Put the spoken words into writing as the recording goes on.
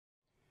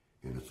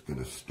and it's going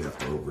to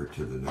step over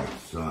to the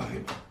next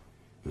side.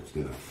 It's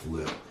going to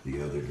flip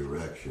the other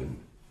direction.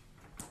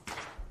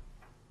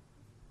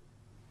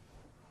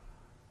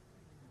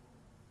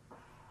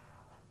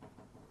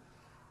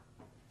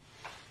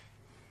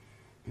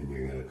 And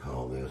you're going to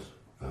call this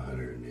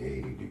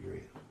 180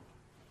 degrees.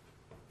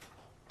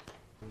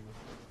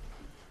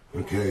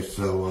 Okay,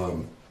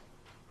 so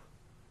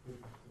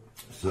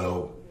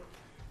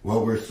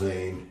what we're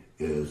saying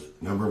is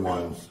number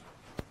ones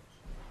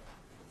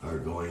are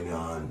going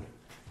on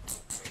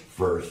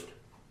first,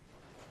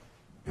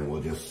 and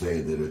we'll just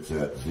say that it's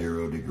at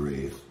 0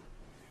 degrees.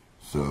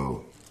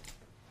 So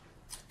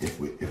if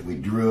we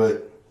drew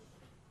it,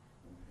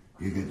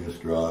 you could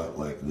just draw it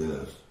like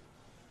this,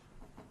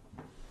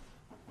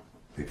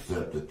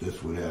 except that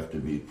this would have to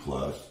be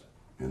plus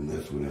and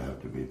this would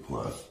have to be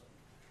plus.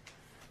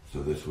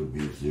 So this would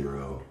be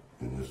 0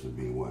 and this would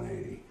be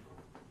 180.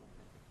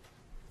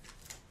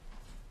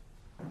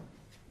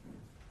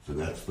 So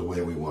that's the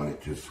way we want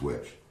it to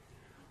switch.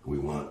 We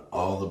want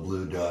all the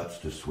blue dots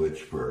to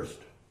switch first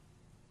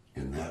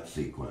in that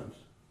sequence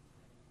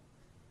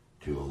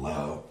to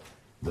allow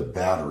the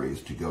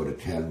batteries to go to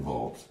 10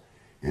 volts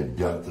and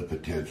dump the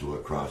potential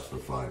across the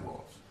 5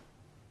 volts.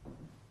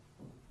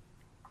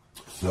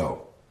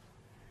 So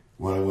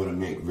what I want to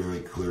make very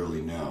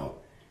clearly now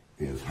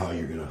is how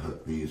you're going to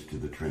hook these to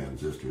the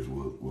transistors.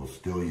 We'll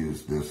still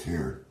use this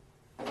here.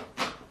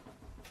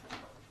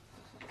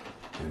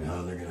 And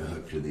how they're going to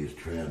hook to these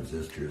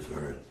transistors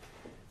are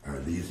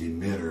these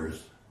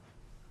emitters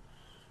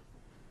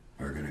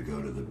are going to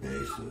go to the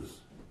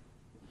bases.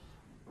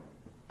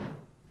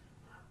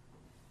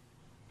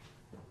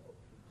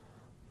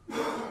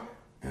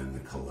 And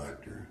the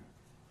collector.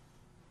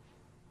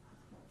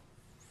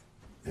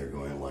 They're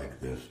going like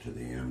this to the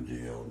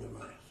MGL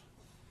device.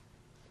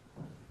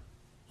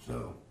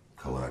 So,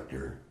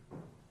 collector,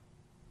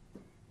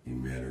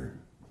 emitter,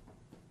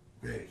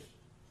 base,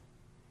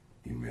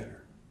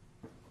 emitter.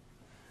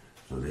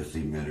 So this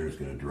emitter is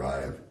going to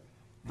drive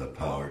the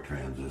power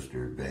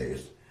transistor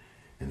base,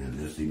 and then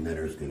this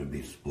emitter is going to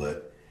be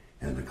split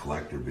and the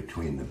collector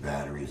between the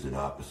batteries at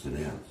opposite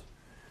ends.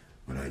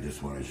 But I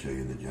just want to show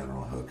you the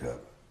general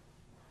hookup.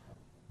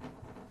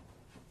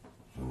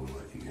 So we'll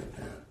let you get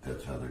that.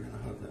 That's how they're going to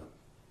hook up.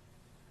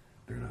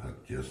 They're going to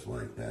hook just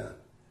like that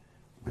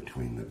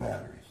between the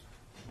batteries.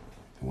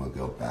 And we'll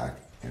go back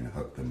and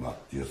hook them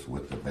up just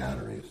with the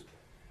batteries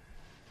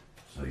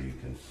so you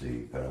can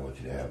see, but I want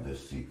you to have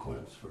this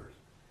sequence first.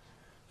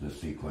 The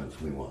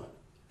sequence we want.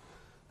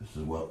 This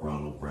is what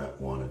Ronald Brett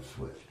wanted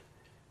switched.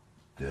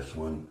 This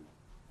one,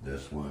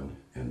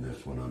 and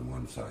this one on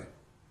one side.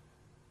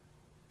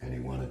 And he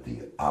wanted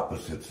the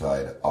opposite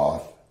side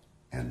off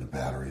and the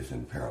batteries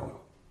in parallel.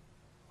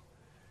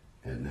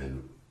 And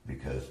then,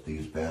 because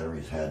these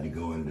batteries had to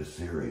go into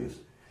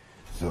series,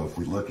 so if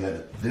we look at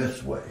it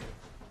this way,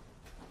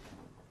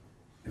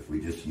 if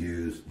we just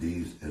use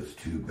these as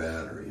 2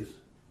 batteries,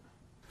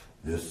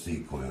 this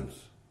sequence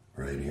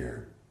right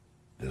here,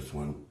 this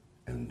one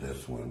and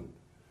this one,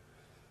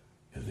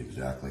 is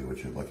exactly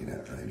what you're looking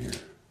at right here.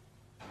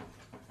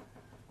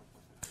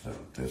 So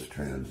this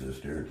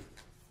transistor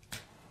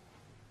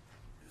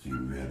is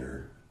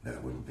emitter,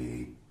 that would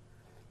be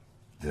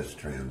this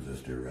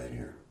transistor right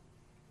here.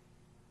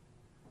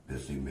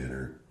 This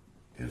emitter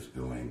is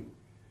going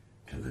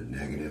to the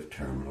negative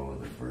terminal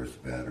of the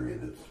first battery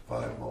that's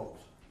 5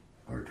 volts,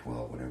 or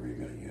 12, whatever you're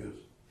going to use.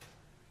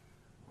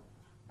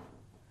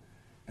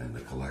 And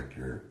the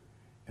collector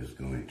is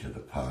going to the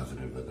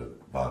positive of the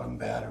bottom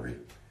battery,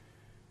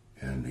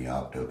 and the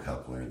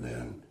optocoupler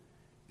then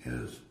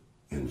is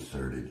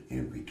inserted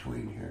in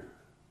between here.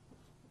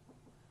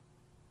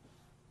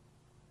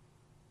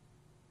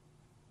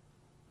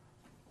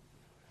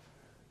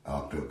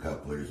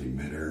 Optocoupler's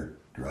emitter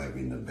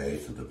driving the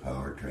base of the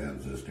power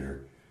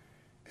transistor,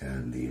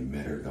 and the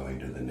emitter going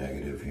to the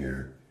negative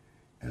here,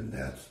 and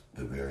that's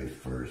the very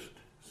first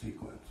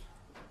sequence.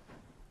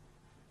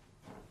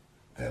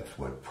 That's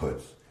what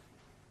puts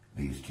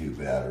these 2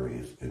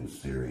 batteries in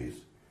series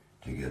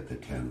to get the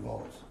 10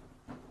 volts.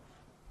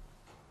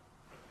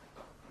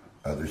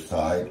 Other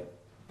side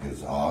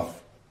is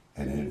off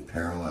and in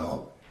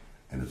parallel,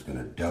 and it's going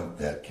to dump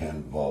that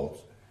 10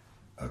 volts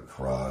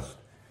across,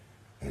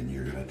 and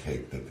you're going to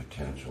take the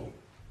potential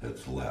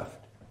that's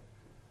left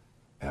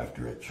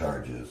after it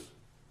charges,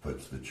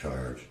 puts the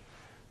charge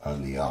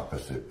on the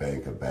opposite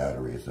bank of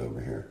batteries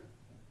over here.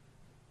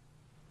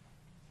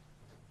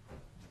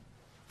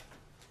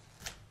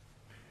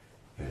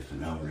 Okay, so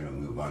now we're going to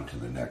move on to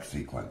the next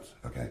sequence,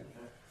 okay?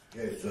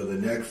 Okay, so the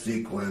next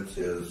sequence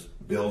is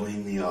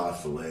building the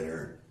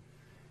oscillator,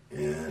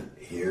 and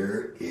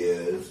here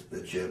is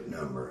the chip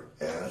number,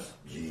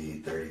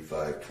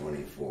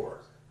 SG3524.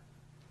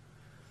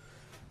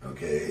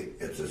 Okay,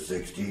 it's a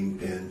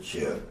 16-pin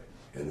chip,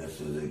 and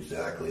this is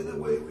exactly the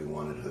way we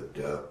want it hooked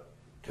up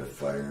to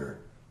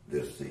fire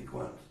this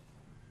sequence.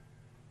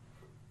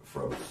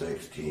 From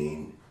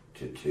 16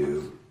 to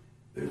 2,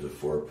 there's a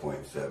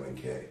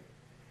 4.7K.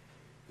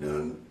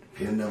 Now,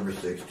 pin number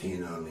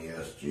 16 on the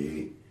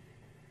SG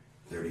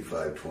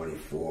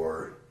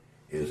 3524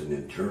 is an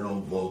internal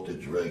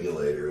voltage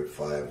regulator at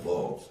 5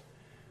 volts.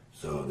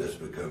 So this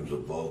becomes a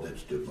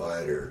voltage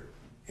divider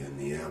in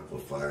the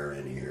amplifier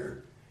in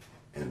here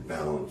and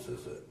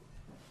balances it.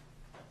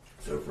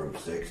 So from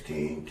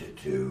 16 to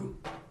 2,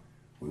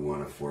 we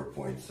want a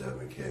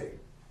 4.7K.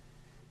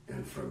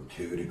 And from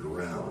 2 to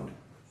ground,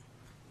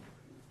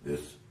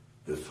 this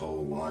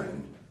whole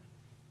line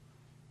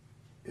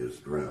is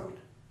ground.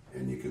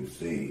 And you can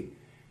see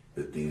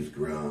that these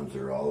grounds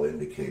are all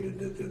indicated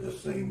that they're the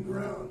same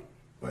ground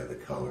by the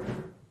color.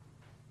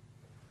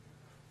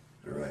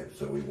 All right,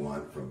 so we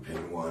want from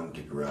pin 1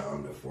 to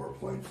ground a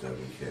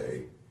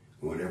 4.7K.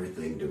 We want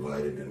everything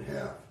divided in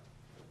half.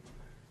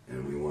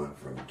 And we want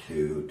from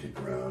 2 to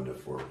ground a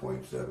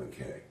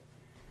 4.7K.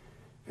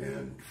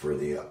 And for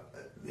the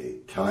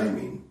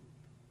timing,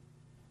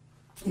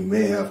 you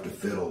may have to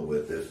fiddle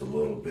with this a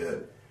little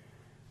bit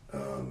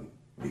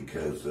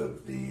because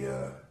of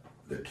the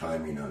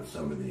timing on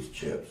some of these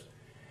chips.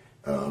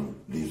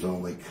 These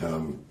only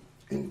come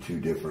in 2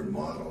 different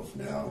models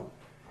now.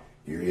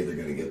 You're either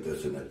going to get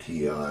this in a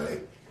TI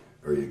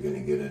or you're going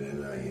to get it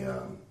in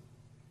a,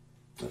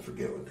 I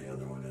forget what the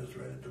other one is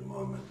right at the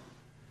moment,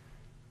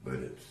 but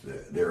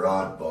they're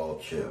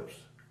oddball chips.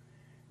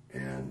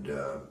 And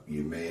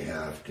you may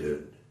have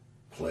to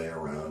play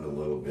around a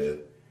little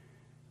bit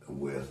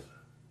with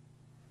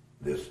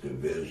this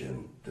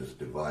division, this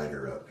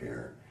divider up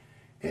here,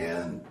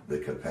 and the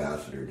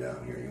capacitor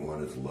down here. You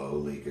want as low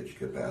leakage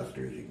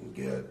capacitor as you can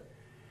get.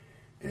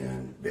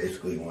 And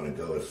basically you want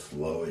to go as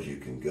slow as you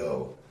can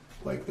go,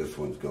 like this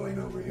one's going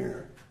over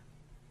here,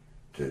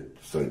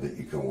 so that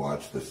you can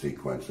watch the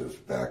sequences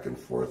back and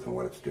forth and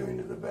what it's doing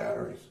to the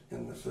batteries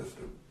in the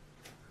system.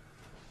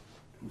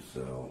 And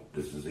so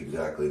this is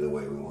exactly the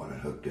way we want it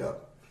hooked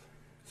up.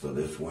 So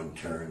this one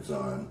turns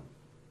on.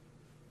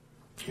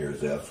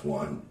 Here's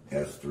S1,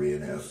 S3,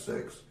 and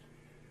S6,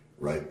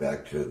 right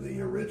back to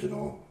the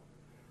original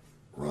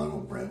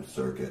Ronald Brent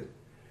circuit.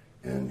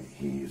 And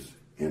he's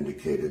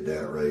indicated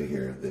that right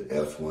here, that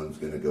S1's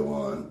going to go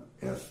on,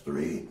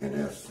 S3 and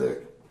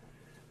S6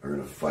 are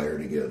going to fire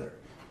together.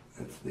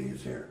 It's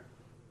these here.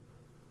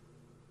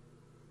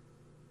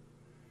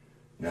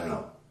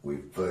 Now,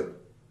 we've put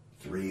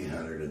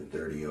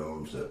 330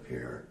 ohms up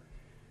here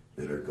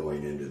that are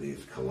going into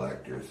these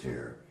collectors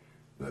here,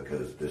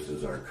 because this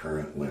is our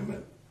current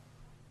limit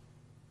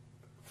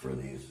for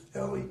these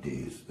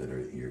LEDs that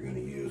you're going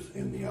to use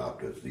in the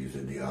optos. These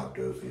are the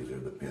optos, these are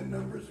the pin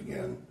numbers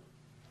again.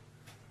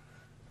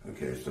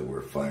 Okay, so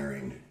we're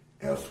firing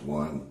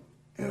S1,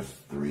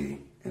 S3,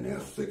 and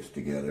S6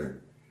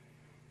 together.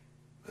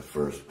 The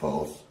first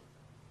pulse,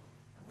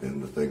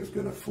 then the thing's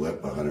going to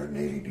flip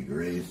 180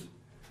 degrees.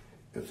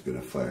 It's going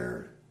to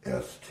fire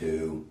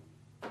S2,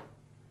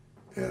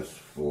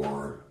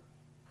 S4,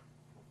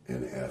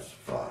 and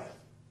S5.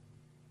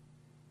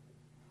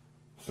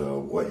 So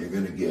what you're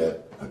going to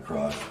get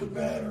across the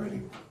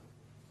battery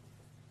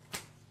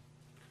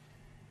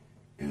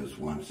is,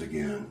 once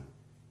again,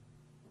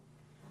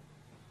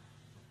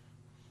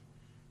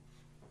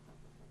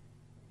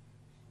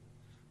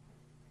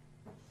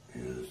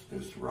 is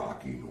this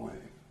rocking wave.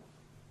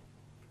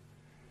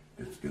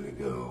 It's going to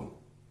go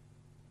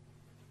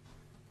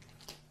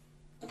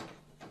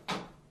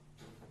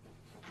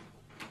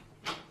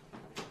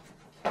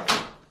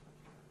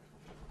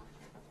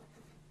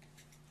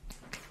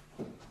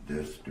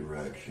this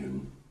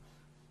direction,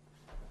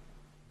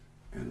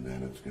 and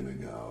then it's going to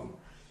go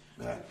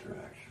that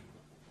direction.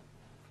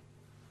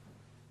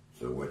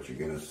 So what you're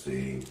going to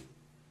see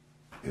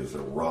is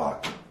a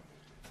rock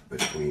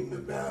between the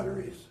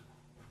batteries.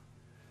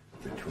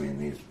 Between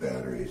these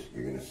batteries,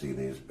 you're going to see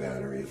these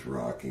batteries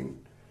rocking,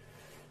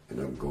 and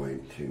I'm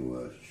going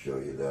to show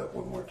you that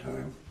one more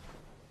time.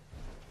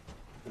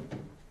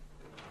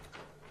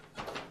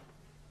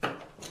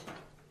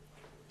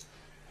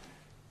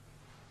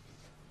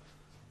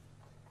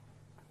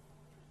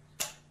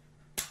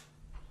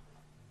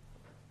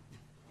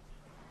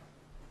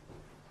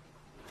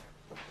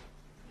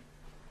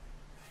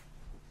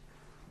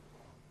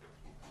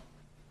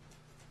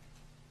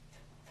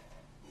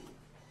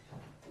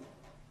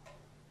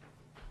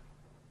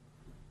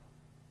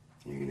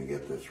 You're going to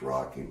get this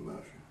rocking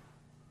motion.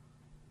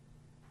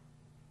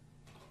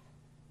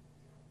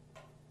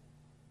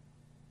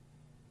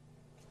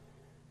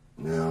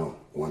 Now,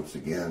 once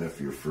again,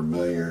 if you're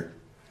familiar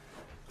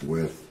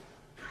with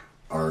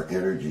our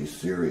energy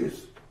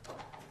series,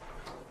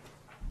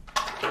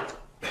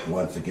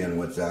 once again,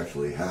 what's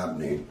actually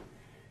happening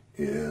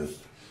is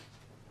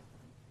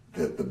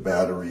that the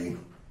battery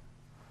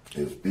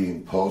is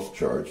being pulse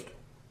charged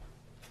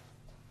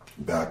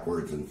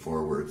backwards and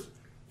forwards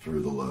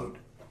through the load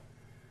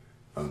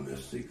on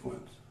this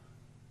sequence.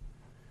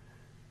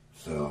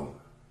 So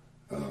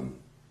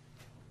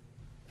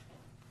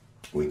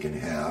we can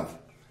have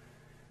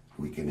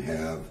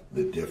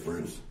the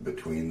difference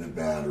between the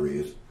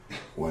batteries.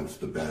 Once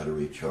the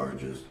battery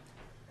charges,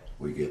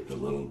 we get the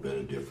little bit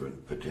of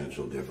different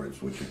potential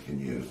difference which you can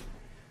use,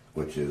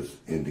 which is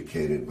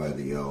indicated by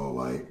the yellow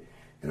light.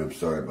 And I'm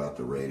sorry about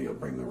the radio.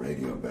 Bring the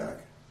radio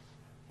back.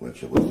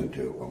 let you listen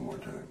to it one more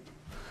time.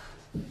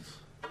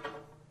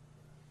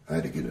 I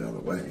had to get it out of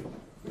the way.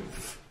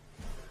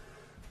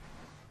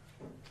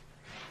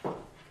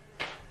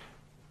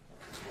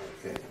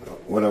 Okay,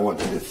 what I want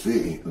you to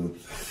see,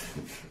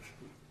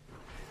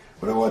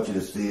 what I want you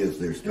to see is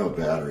there's no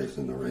batteries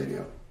in the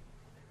radio.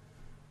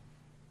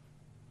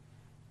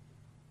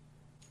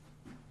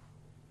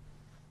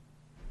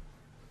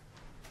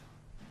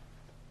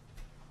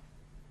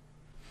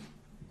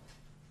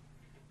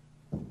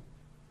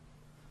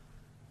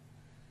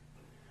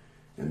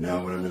 And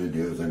now what I'm going to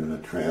do is I'm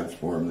going to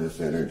transform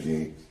this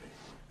energy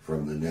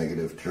from the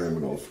negative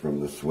terminals from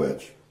the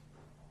switch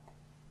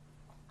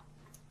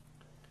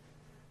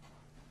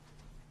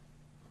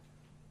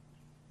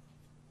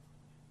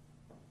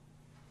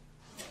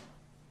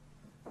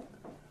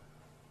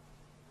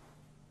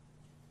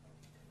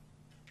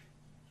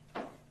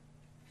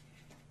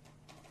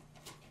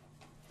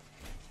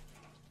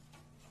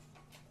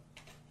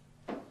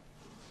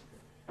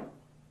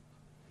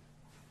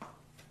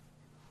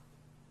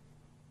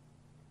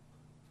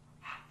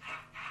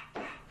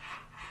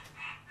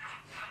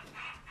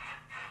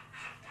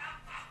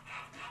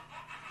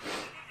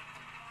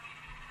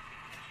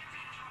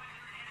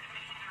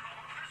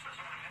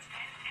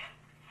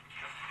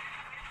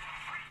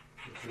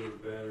The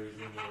batteries in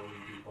there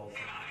would be pulsing.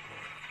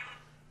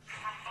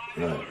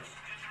 Right.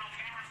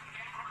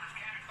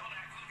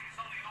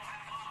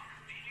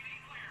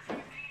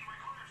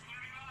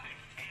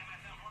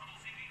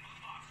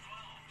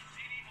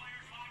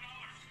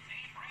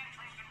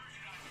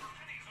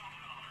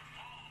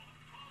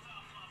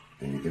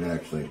 And you can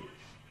actually,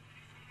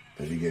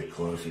 as you get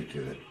closer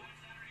to it,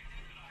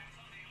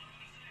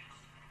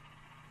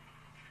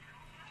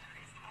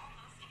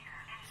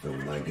 so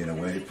when I get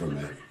away from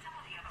it,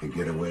 and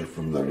get away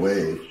from the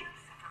wave,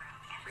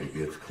 it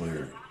gets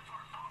clear.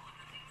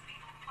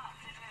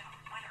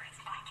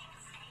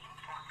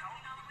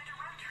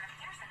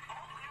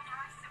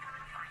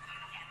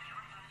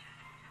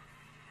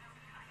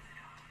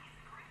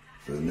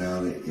 So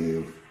now that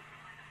you've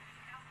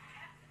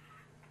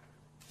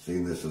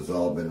seen this has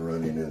all been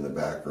running in the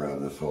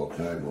background this whole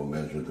time, we'll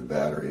measure the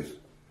batteries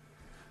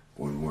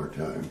one more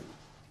time.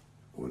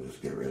 We'll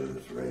just get rid of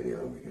this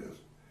radio because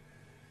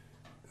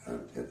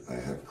I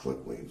have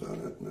clip leads on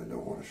it and I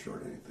don't want to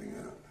short anything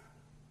out.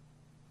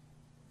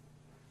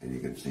 And you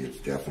can see it's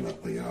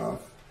definitely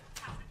off.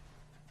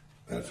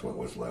 That's what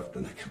was left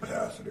in the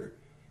capacitor.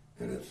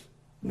 And it's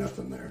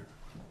nothing there.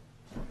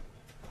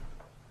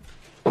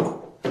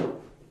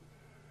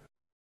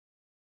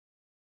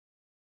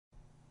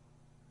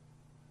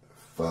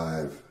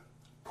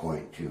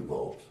 5.2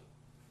 volts.